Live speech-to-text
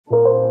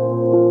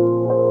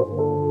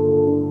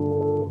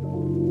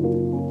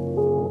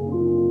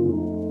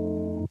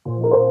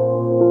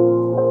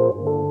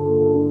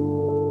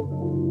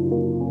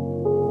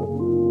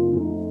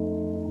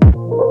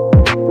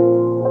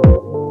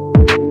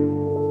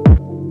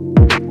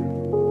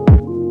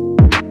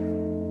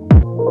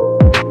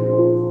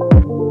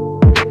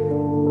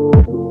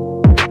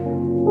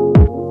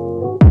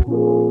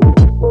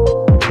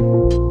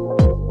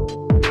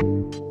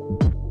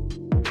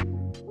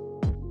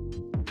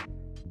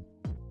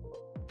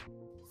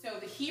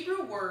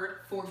Hebrew word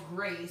for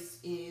grace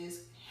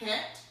is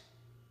het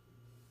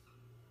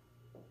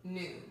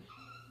noon.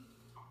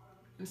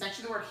 It's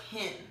actually the word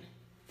hen.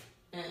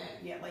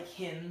 Yeah, like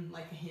hen,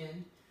 like a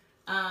hen.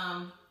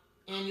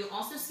 And you'll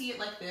also see it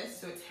like this.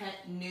 So it's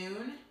het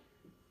noon,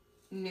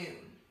 noon.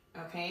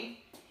 Okay?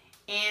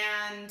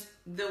 And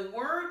the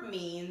word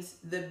means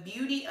the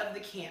beauty of the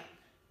camp,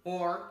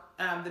 or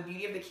the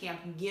beauty of the camp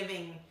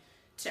giving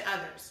to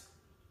others.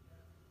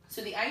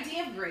 So the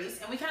idea of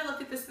grace, and we kind of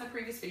looked at this in the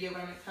previous video,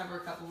 but I'm going to cover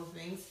a couple of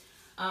things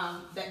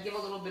that give a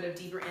little bit of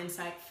deeper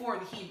insight for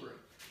the Hebrew.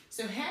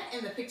 So het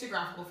in the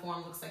pictographical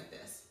form looks like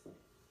this.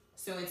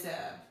 So it's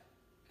a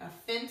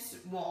fence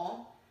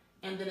wall,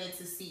 and then it's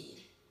a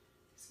seed.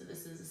 So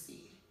this is a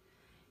seed.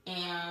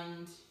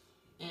 And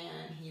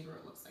in Hebrew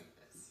it looks like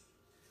this.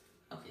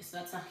 Okay, so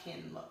that's how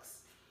hen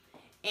looks.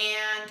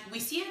 And we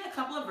see it in a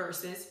couple of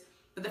verses,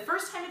 but the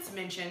first time it's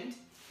mentioned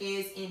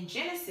is in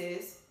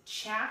Genesis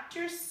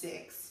chapter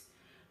 6,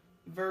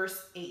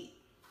 verse 8.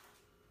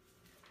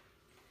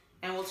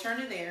 And we'll turn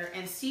to there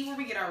and see where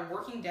we get our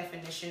working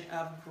definition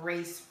of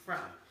grace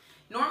from.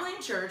 Normally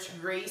in church,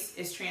 grace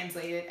is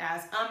translated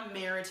as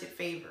unmerited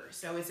favor.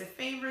 So it's a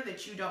favor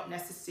that you don't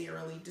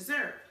necessarily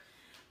deserve.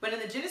 But in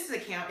the Genesis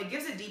account, it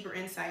gives a deeper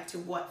insight to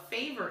what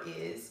favor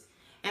is.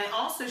 And it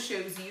also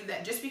shows you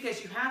that just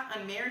because you have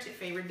unmerited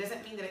favor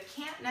doesn't mean that it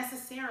can't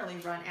necessarily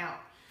run out.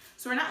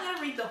 So we're not going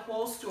to read the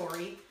whole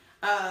story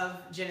of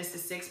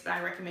Genesis 6, but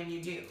I recommend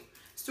you do.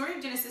 The story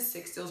of Genesis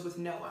 6 deals with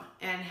Noah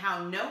and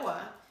how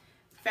Noah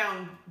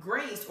found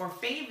grace or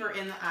favor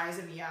in the eyes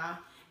of Yah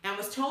and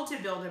was told to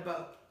build a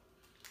boat.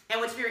 And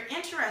what's very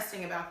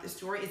interesting about this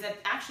story is that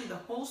actually the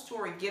whole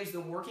story gives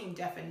the working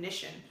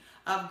definition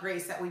of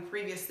grace that we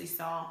previously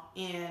saw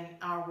in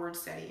our word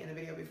study in the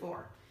video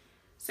before.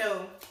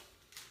 So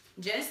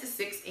Genesis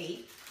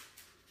 6:8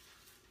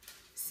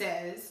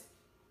 says,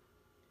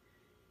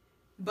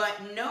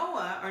 but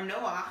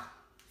Noah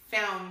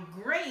found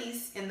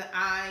grace in the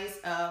eyes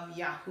of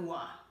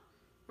Yahuwah,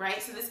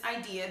 right? So this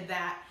idea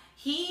that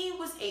he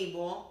was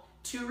able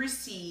to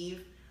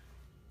receive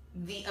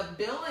the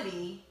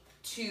ability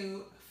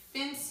to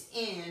fence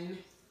in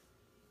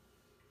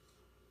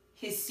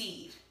his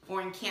seed,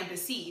 or encamp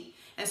his seed.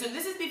 And so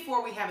this is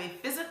before we have a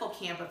physical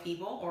camp of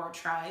people or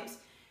tribes.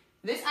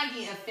 This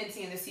idea of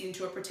fencing in the seed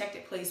into a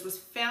protected place was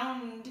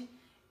found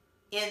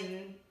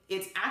in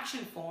its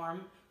action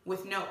form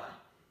with Noah.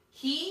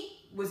 He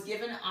was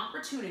given an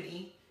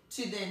opportunity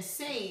to then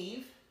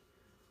save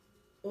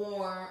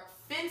or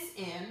fence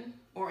in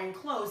or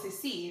enclose his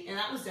seed, and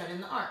that was done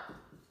in the ark.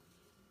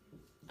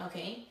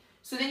 Okay?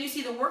 So then you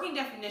see the working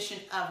definition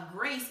of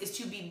grace is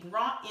to be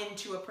brought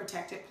into a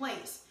protected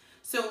place.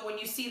 So when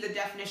you see the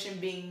definition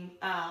being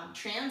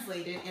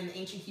translated in the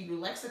ancient Hebrew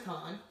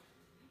lexicon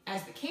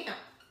as the camp,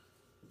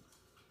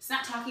 it's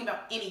not talking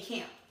about any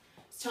camp.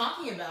 It's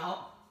talking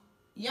about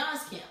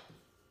Yah's camp.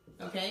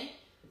 Okay?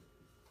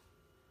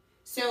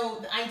 So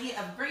the idea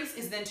of grace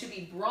is then to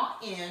be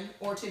brought in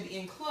or to be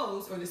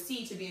enclosed, or the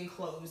seed to be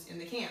enclosed in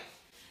the camp.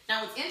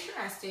 Now what's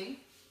interesting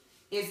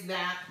is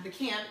that the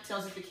camp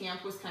tells us the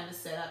camp was kind of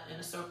set up in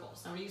a circle.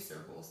 So I'm going to use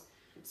circles.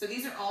 So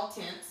these are all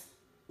tents.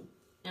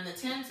 And the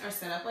tents are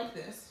set up like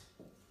this.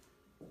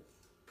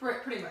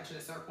 Pretty much in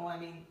a circle. I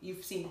mean,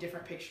 you've seen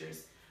different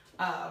pictures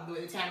of the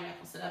way the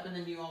tabernacle is set up. And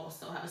then you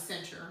also have a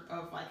center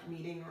of like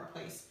meeting or a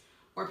place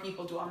where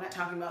people dwell. I'm not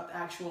talking about the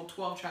actual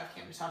 12-tribe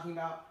camp. I'm talking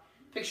about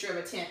a picture of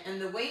a tent.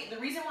 And the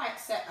reason why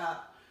it's set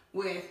up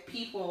with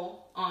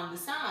people on the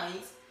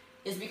sides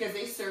is because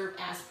they serve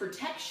as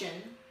protection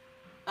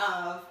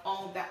of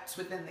all that's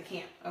within the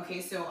camp.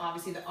 Okay, so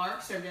obviously the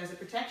ark served as a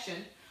protection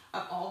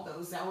of all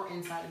those that were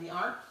inside of the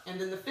ark,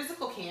 and then the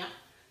physical camp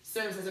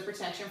serves as a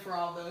protection for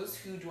all those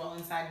who dwell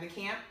inside of the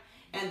camp,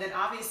 and then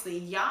obviously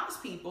Yah's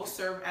people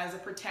serve as a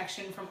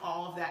protection from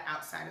all of that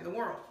outside of the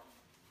world.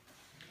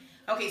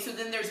 Okay, so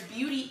then there's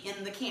beauty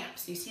in the camp.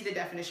 So you see the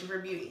definition for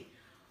beauty.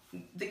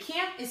 The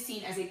camp is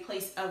seen as a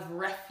place of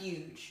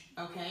refuge.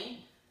 Okay,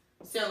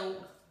 so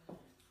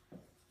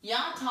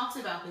Yah talks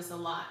about this a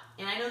lot,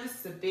 and I know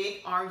this is a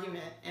big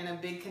argument and a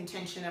big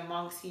contention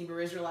amongst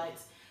Hebrew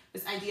Israelites,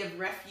 this idea of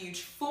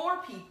refuge for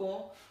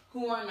people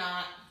who are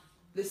not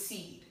the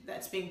seed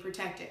that's being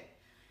protected.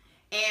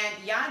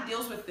 And Yah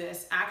deals with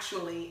this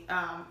actually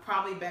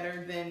probably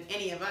better than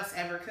any of us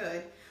ever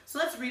could. So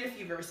let's read a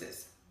few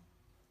verses.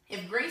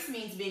 If grace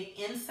means being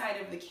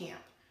inside of the camp,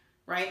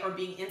 right, or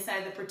being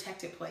inside the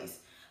protected place,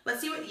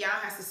 let's see what Yah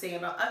has to say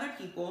about other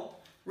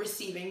people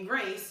receiving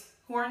grace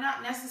who are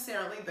not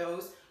necessarily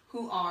those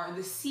who are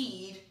the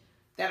seed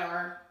that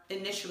are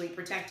initially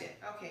protected.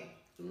 Okay,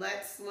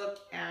 let's look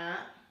at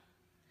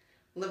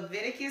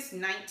Leviticus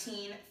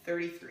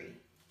 19:33.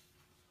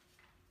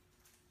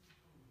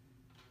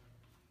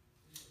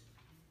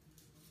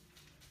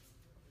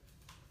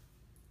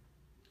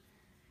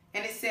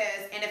 And it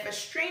says, and if a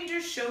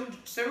stranger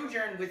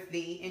sojourn with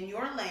thee in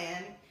your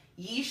land,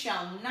 ye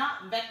shall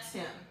not vex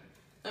him.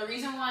 The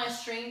reason why a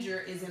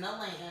stranger is in a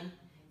land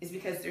is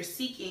because they're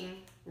seeking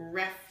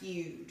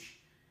refuge.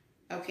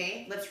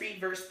 Okay, let's read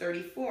verse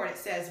 34. It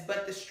says,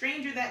 "But the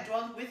stranger that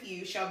dwelleth with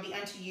you shall be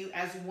unto you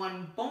as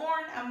one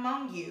born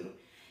among you,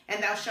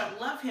 and thou shalt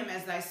love him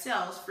as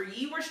thyself, for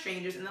ye were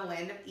strangers in the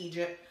land of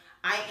Egypt.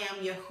 I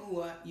am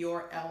Yahuwah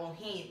your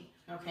Elohim."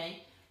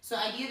 Okay, so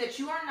idea that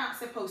you are not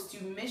supposed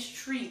to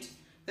mistreat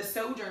the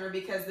sojourner,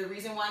 because the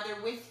reason why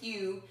they're with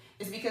you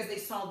is because they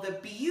saw the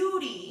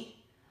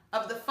beauty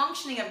of the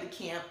functioning of the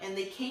camp, and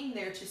they came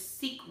there to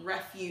seek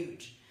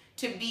refuge,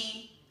 to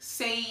be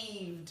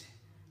saved.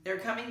 They're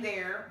coming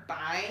there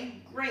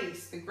by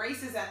grace. The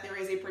grace is that there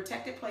is a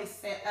protected place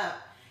set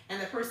up,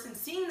 and the person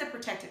seeing the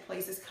protected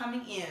place is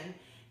coming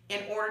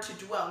in order to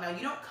dwell. Now,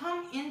 you don't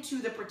come into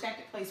the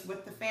protected place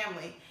with the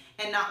family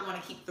and not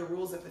want to keep the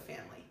rules of the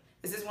family.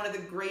 This is one of the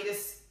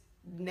greatest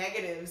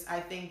negatives,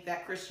 I think,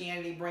 that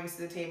Christianity brings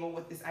to the table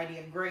with this idea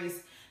of grace,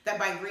 that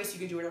by grace you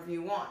can do whatever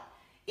you want.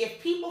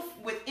 If people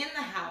within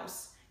the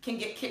house can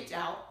get kicked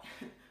out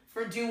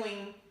for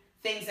doing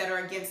things that are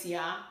against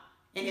Yah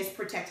in his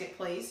protected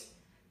place,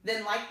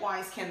 then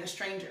likewise can the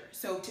stranger.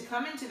 So to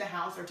come into the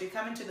house, or to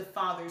come into the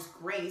Father's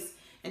grace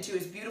and to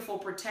his beautiful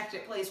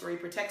protected place where he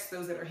protects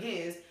those that are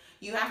his,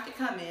 you have to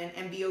come in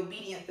and be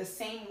obedient the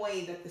same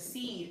way that the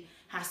seed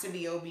has to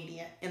be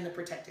obedient in the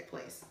protected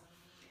place.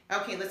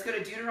 Okay, let's go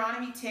to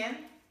Deuteronomy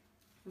 10,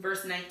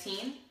 verse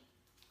 19.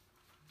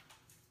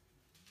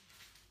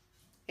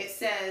 It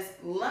says,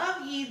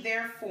 "Love ye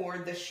therefore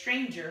the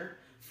stranger,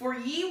 for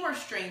ye were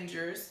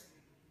strangers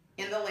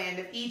in the land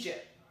of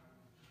Egypt."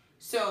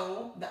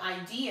 So the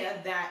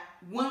idea that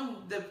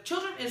when the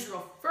children of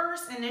Israel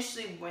first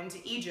initially went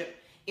to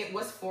Egypt, it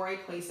was for a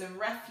place of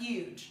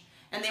refuge.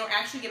 And they were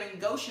actually given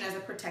Goshen as a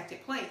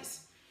protected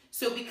place.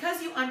 So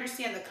because you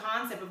understand the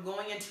concept of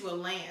going into a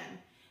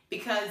land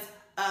because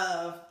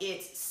of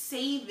its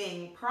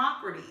saving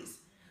properties,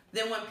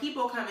 then when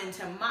people come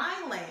into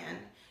my land,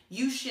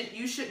 you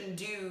shouldn't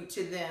do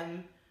to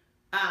them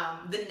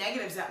the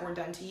negatives that were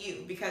done to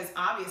you, because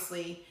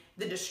obviously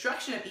the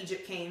destruction of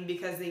Egypt came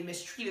because they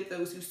mistreated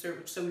those who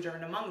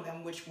sojourned among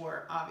them, which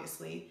were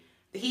obviously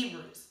the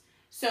Hebrews.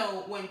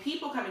 So when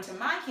people come into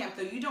my camp,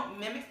 though, you don't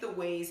mimic the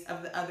ways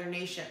of the other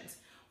nations.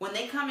 When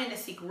they come in to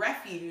seek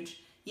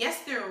refuge,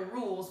 yes, there are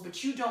rules,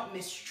 but you don't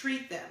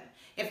mistreat them.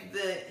 If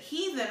the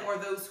heathen or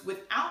those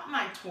without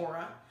my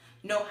Torah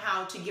know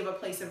how to give a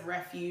place of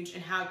refuge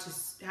and how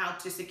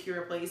to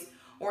secure a place,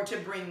 or to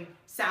bring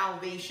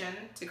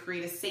salvation, to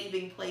create a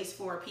saving place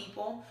for a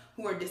people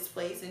who are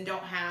displaced and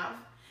don't have,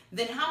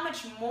 then how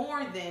much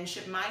more then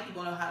should my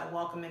people know how to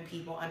welcome in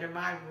people under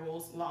my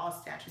rules,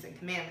 laws, statutes, and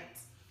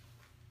commandments?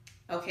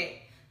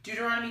 Okay,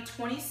 Deuteronomy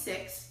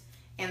 26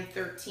 and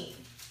 13.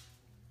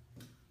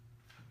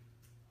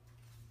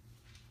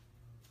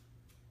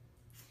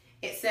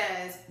 It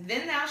says,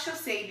 "Then thou shalt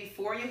say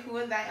before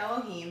Yahuwah thy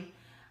Elohim,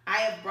 I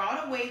have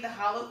brought away the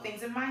hallowed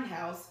things of mine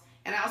house,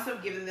 and I also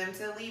have given them to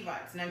the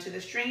Levites, and unto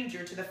the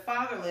stranger, to the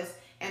fatherless,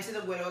 and to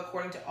the widow,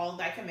 according to all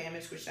thy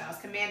commandments which thou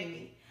hast commanded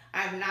me.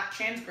 I have not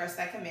transgressed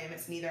thy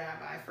commandments, neither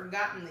have I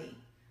forgotten thee."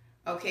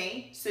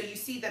 Okay, so you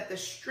see that the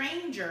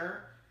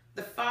stranger,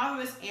 the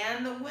fatherless,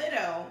 and the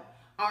widow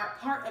are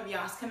part of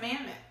Yah's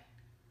commandment.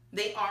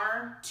 They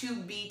are to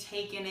be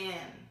taken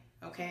in,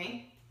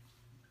 okay?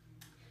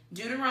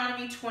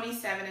 Deuteronomy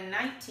 27 and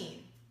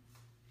 19.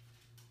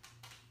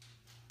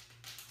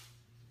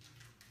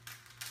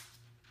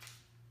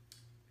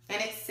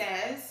 And it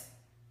says,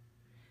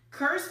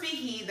 "Cursed be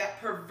he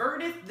that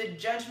perverteth the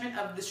judgment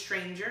of the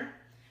stranger,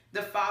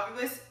 the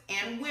fatherless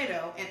and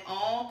widow, and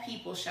all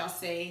people shall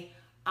say,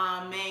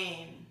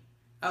 Amen."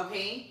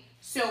 Okay?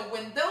 So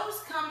when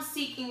those come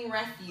seeking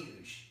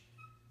refuge,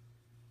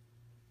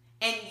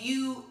 and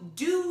you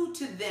do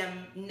to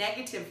them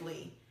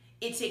negatively,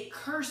 it's a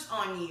curse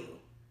on you.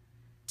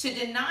 To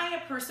deny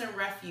a person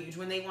refuge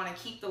when they want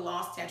to keep the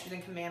law, statutes,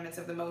 and commandments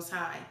of the Most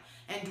High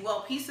and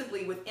dwell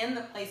peaceably within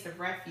the place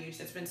of refuge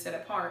that's been set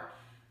apart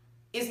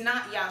is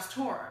not Yah's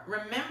Torah.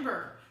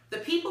 Remember, the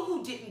people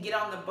who didn't get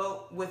on the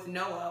boat with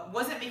Noah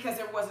wasn't because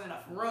there wasn't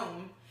enough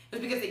room. It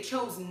was because they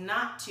chose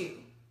not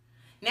to.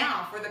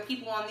 Now, for the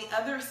people on the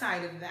other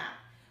side of that,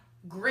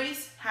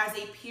 grace has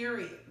a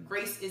period.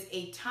 Grace is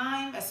a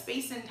time, a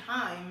space and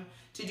time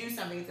to do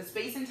something. It's a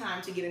space and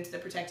time to get into the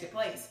protected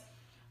place.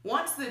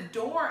 Once the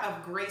door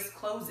of grace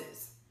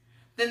closes,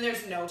 then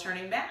there's no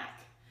turning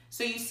back.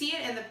 So you see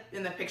it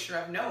in the picture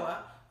of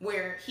Noah,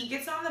 where he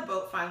gets on the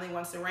boat finally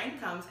once the rain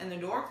comes and the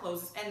door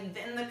closes, and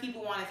then the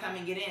people want to come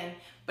and get in,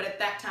 but at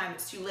that time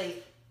it's too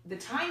late. The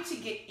time to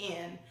get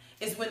in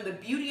is when the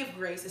beauty of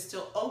grace is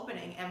still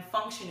opening and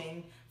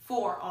functioning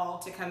for all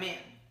to come in.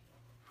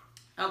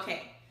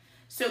 Okay,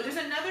 so there's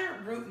another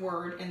root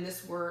word in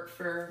this word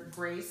for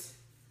grace,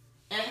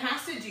 and it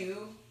has to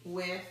do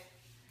with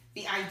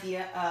the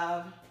idea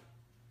of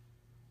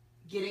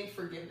getting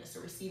forgiveness or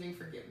receiving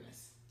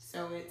forgiveness.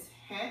 So it's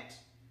het,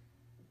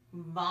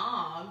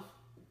 vav,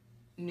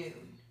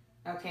 nun.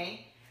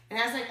 Okay? It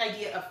has like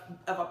idea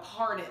of a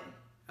pardon.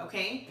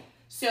 Okay?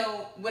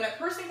 So when a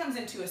person comes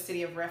into a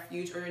city of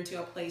refuge or into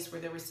a place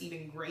where they're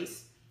receiving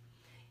grace,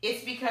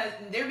 it's because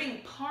they're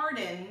being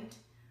pardoned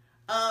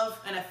of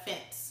an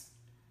offense.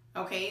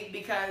 Okay,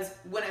 because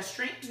when a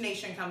strange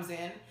nation comes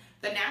in,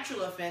 the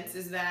natural offense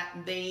is that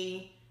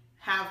they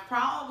have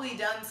probably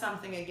done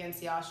something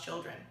against Yah's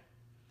children.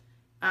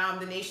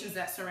 The nations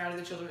that surrounded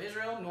the children of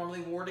Israel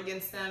normally warred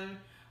against them,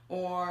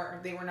 or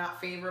they were not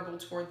favorable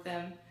toward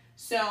them.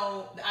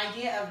 So the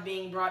idea of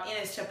being brought in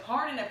is to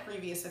pardon a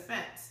previous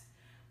offense.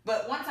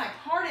 But once I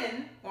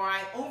pardon, or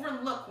I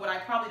overlook what I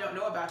probably don't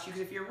know about you,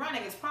 because if you're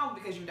running, it's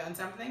probably because you've done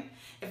something.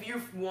 If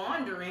you're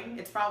wandering,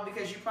 it's probably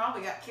because you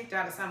probably got kicked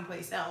out of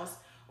someplace else,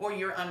 or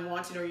you're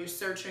unwanted, or you're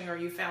searching, or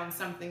you found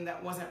something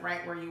that wasn't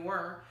right where you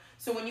were.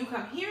 So when you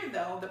come here,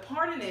 though, the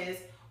pardon is,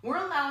 we're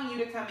allowing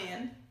you to come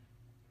in,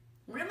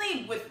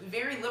 really with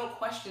very little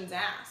questions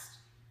asked.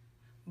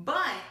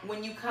 But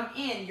when you come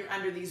in, you're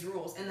under these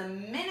rules. And the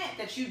minute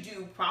that you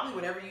do probably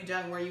whatever you've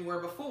done where you were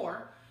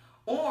before,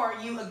 or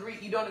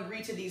you don't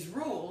agree to these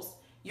rules,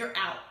 you're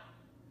out.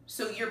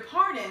 So you're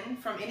pardoned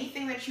from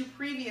anything that you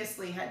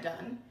previously had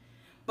done.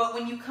 But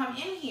when you come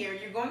in here,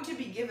 you're going to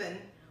be given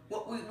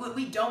what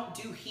we don't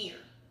do here.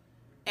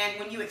 And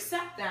when you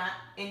accept that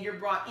and you're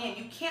brought in,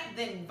 you can't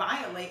then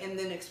violate and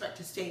then expect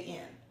to stay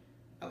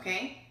in.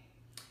 Okay?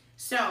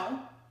 So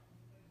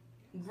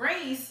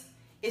grace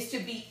is to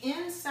be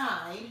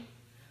inside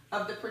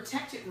of the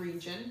protected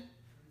region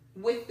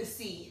with the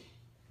seed.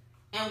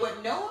 And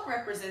what Noah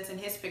represents in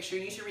his picture,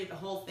 you should read the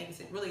whole thing.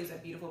 It really is a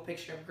beautiful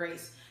picture of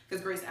grace,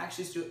 because grace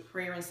actually is to do with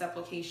prayer and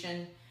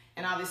supplication,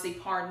 and obviously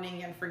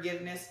pardoning and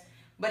forgiveness.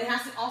 But it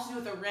has to also do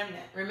with a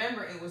remnant.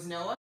 Remember, it was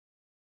Noah,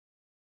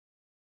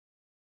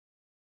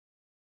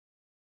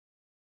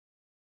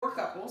 4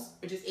 couples,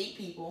 which is 8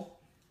 people,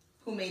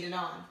 who made it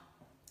on.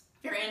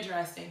 Very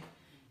interesting.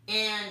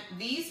 And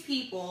these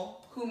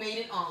people who made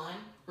it on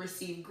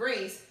received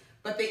grace,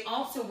 but they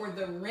also were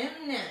the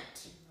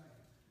remnant.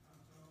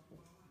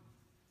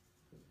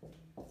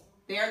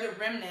 They are the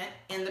remnant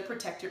in the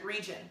protected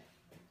region.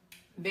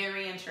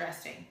 Very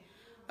interesting.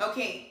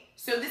 Okay,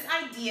 so this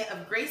idea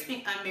of grace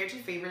being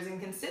unmerited favor is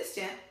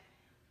inconsistent,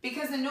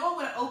 because then Noah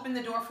would have opened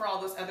the door for all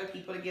those other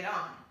people to get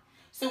on.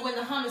 So when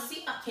the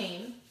Hamashiach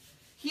came,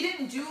 he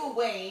didn't do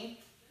away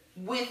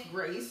with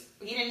grace.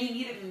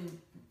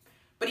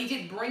 But he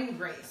did bring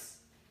grace.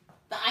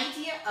 The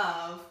idea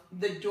of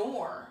the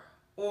door,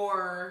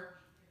 or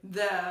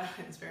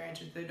it's very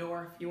interesting, the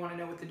door, if you want to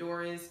know what the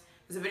door is,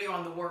 there's a video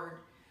on the word.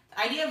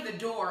 The idea of the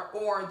door,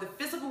 or the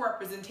physical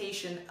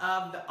representation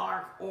of the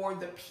ark, or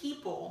the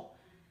people,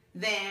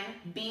 then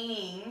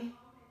being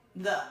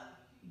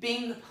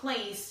the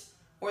place,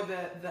 or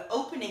the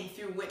opening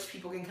through which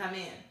people can come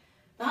in.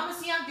 The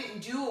Hamashiach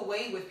didn't do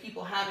away with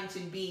people having to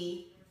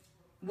be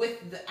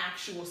with the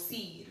actual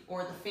seed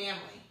or the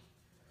family.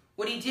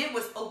 What he did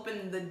was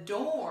open the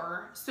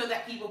door so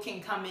that people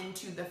can come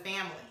into the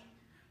family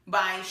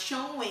by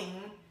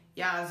showing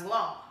Yah's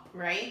law,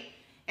 right?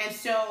 And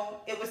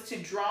so it was to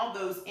draw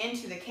those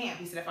into the camp.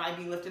 He said, if I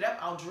be lifted up,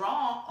 I'll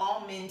draw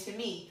all men to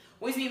me.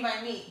 What does he mean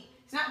by me?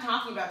 He's not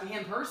talking about to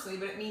him personally,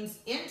 but it means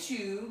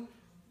into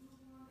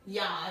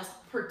Yah's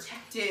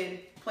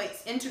protected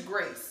place, into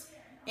grace,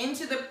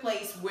 into the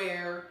place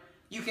where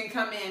you can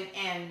come in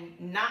and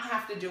not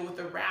have to deal with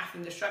the wrath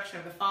and destruction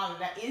of the Father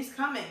that is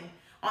coming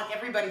on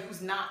everybody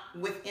who's not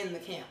within the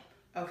camp,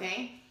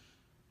 okay?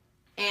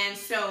 And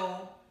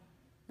so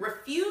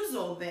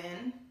refusal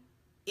then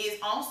is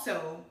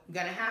also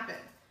going to happen.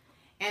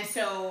 And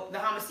so the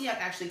Hamashiach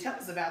actually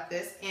tells us about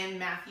this in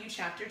Matthew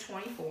chapter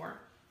 24,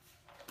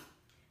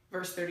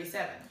 verse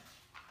 37. And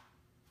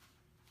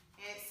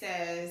it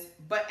says,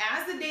 but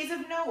as the days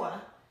of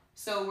Noah,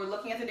 so we're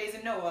looking at the days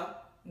of Noah,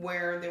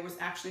 where there was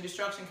actually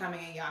destruction coming,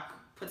 and Yah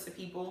puts the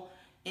people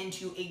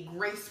into a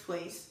grace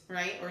place,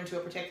 right? Or into a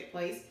protected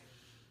place.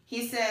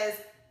 He says,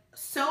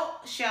 so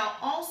shall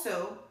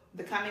also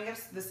the coming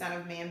of the Son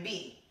of Man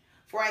be.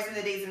 For as in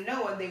the days of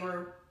Noah,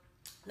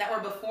 that were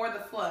before the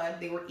flood,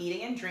 they were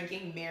eating and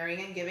drinking,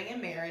 marrying and giving in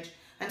marriage,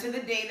 until the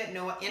day that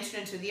Noah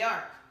entered into the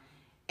ark,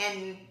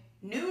 and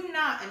knew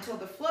not until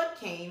the flood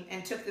came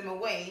and took them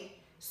away,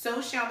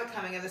 so shall the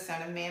coming of the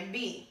Son of Man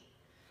be.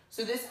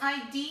 So this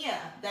idea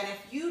that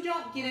if you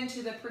don't get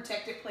into the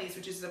protected place,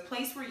 which is the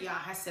place where Yah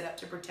has set up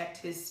to protect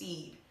his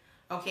seed,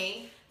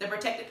 okay? The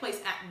protected place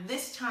at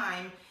this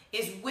time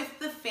is with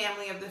the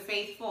family of the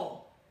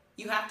faithful.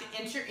 You have to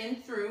enter in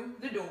through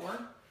the door,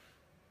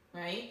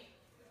 right?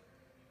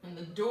 And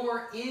the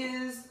door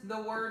is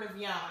the word of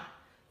Yah.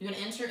 You're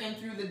going to enter in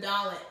through the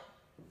Dalet,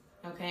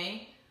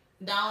 okay?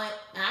 Dalet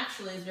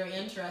actually is very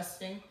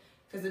interesting,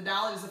 because the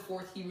Dalet is the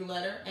 4th Hebrew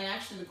letter, and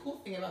actually the cool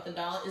thing about the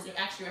Dalet is it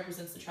actually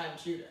represents the tribe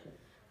of Judah.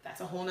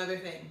 That's a whole other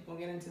thing. We'll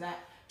get into that.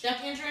 You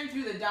have to enter in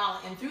through the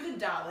Dalet, and through the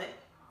Dalet,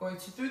 or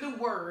through the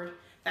word,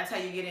 that's how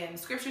you get in.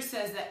 Scripture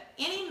says that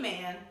any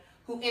man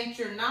who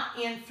enter not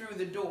in through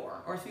the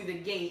door or through the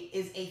gate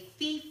is a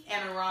thief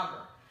and a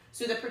robber.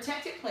 So the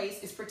protected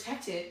place is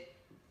protected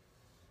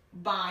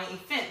by a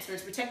fence, or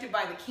it's protected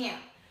by the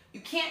camp. You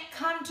can't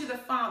come to the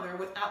Father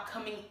without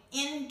coming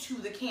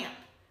into the camp.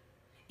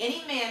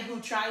 Any man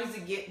who tries to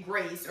get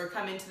grace or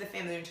come into the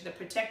family, into the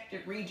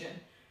protected region,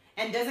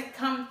 and doesn't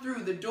come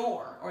through the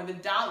door or the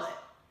Dalet,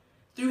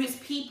 through his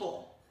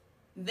people,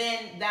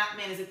 then that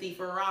man is a thief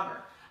or a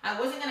robber. I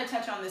wasn't going to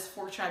touch on this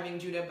fourth tribe being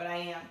Judah, but I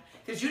am.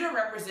 Because Judah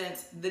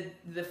represents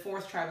the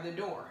fourth tribe of the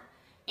door.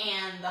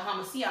 And the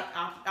Hamashiach,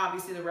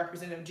 obviously the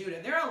representative of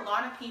Judah. There are a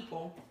lot of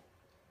people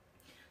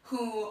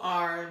who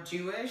are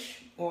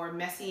Jewish or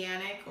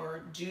Messianic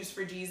or Jews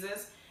for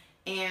Jesus,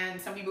 and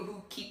some people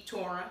who keep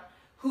Torah,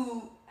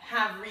 who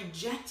have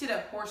rejected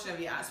a portion of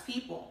Yah's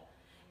people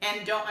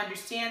and don't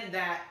understand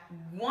that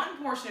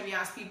one portion of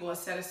Yah's people is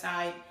set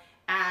aside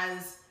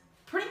as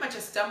pretty much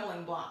a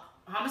stumbling block.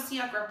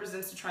 Hamashiach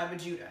represents the tribe of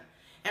Judah.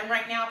 And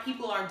right now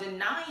people are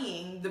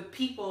denying the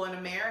people in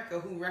America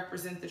who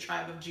represent the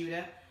tribe of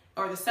Judah,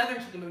 or the southern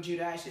kingdom of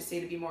Judah, I should say,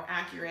 to be more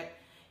accurate,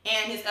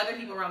 and his other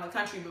people around the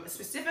country, but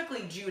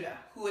specifically Judah,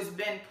 who has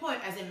been put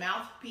as a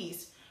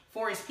mouthpiece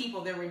for his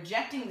people. They're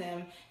rejecting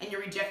them, and you're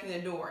rejecting the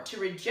door. To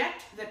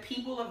reject the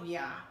people of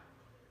Yah,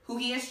 who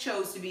he has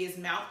chose to be his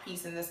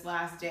mouthpiece in this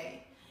last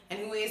day, and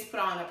who he has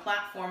put on a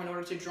platform in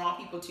order to draw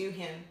people to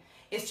him,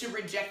 is to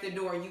reject the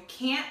door. You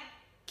can't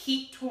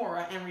keep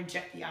Torah and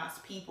reject Yah's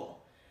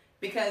people,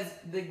 because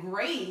the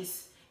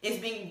grace is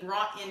being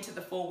brought into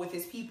the fold with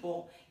his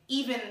people,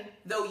 even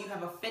though you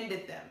have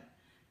offended them.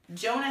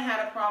 Jonah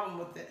had a problem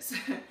with this,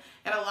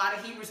 and a lot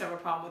of Hebrews have a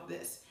problem with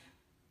this.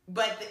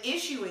 But the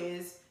issue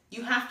is,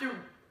 you have to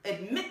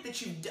admit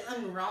that you've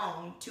done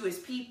wrong to his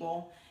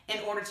people in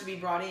order to be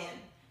brought in.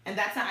 And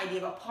that's the idea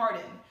of a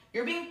pardon.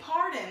 You're being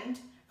pardoned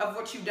of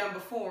what you've done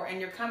before, and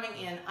you're coming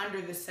in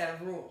under this set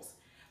of rules.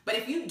 But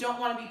if you don't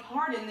want to be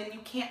pardoned, then you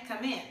can't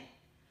come in.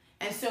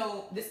 And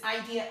so this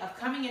idea of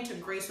coming into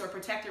grace or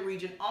protected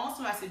region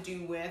also has to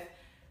do with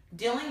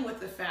dealing with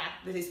the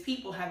fact that his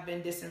people have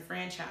been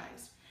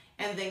disenfranchised.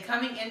 And then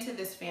coming into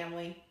this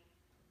family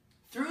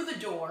through the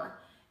door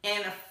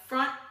in a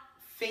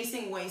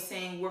front-facing way,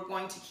 saying, we're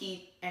going to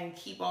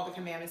keep all the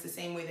commandments the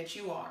same way that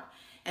you are.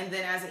 And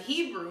then as a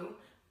Hebrew,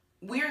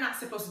 we're not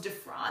supposed to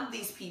defraud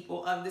these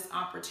people of this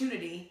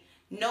opportunity,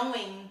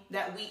 knowing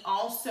that we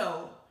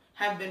also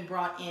have been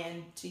brought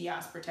in to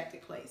Yah's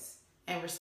protected place. And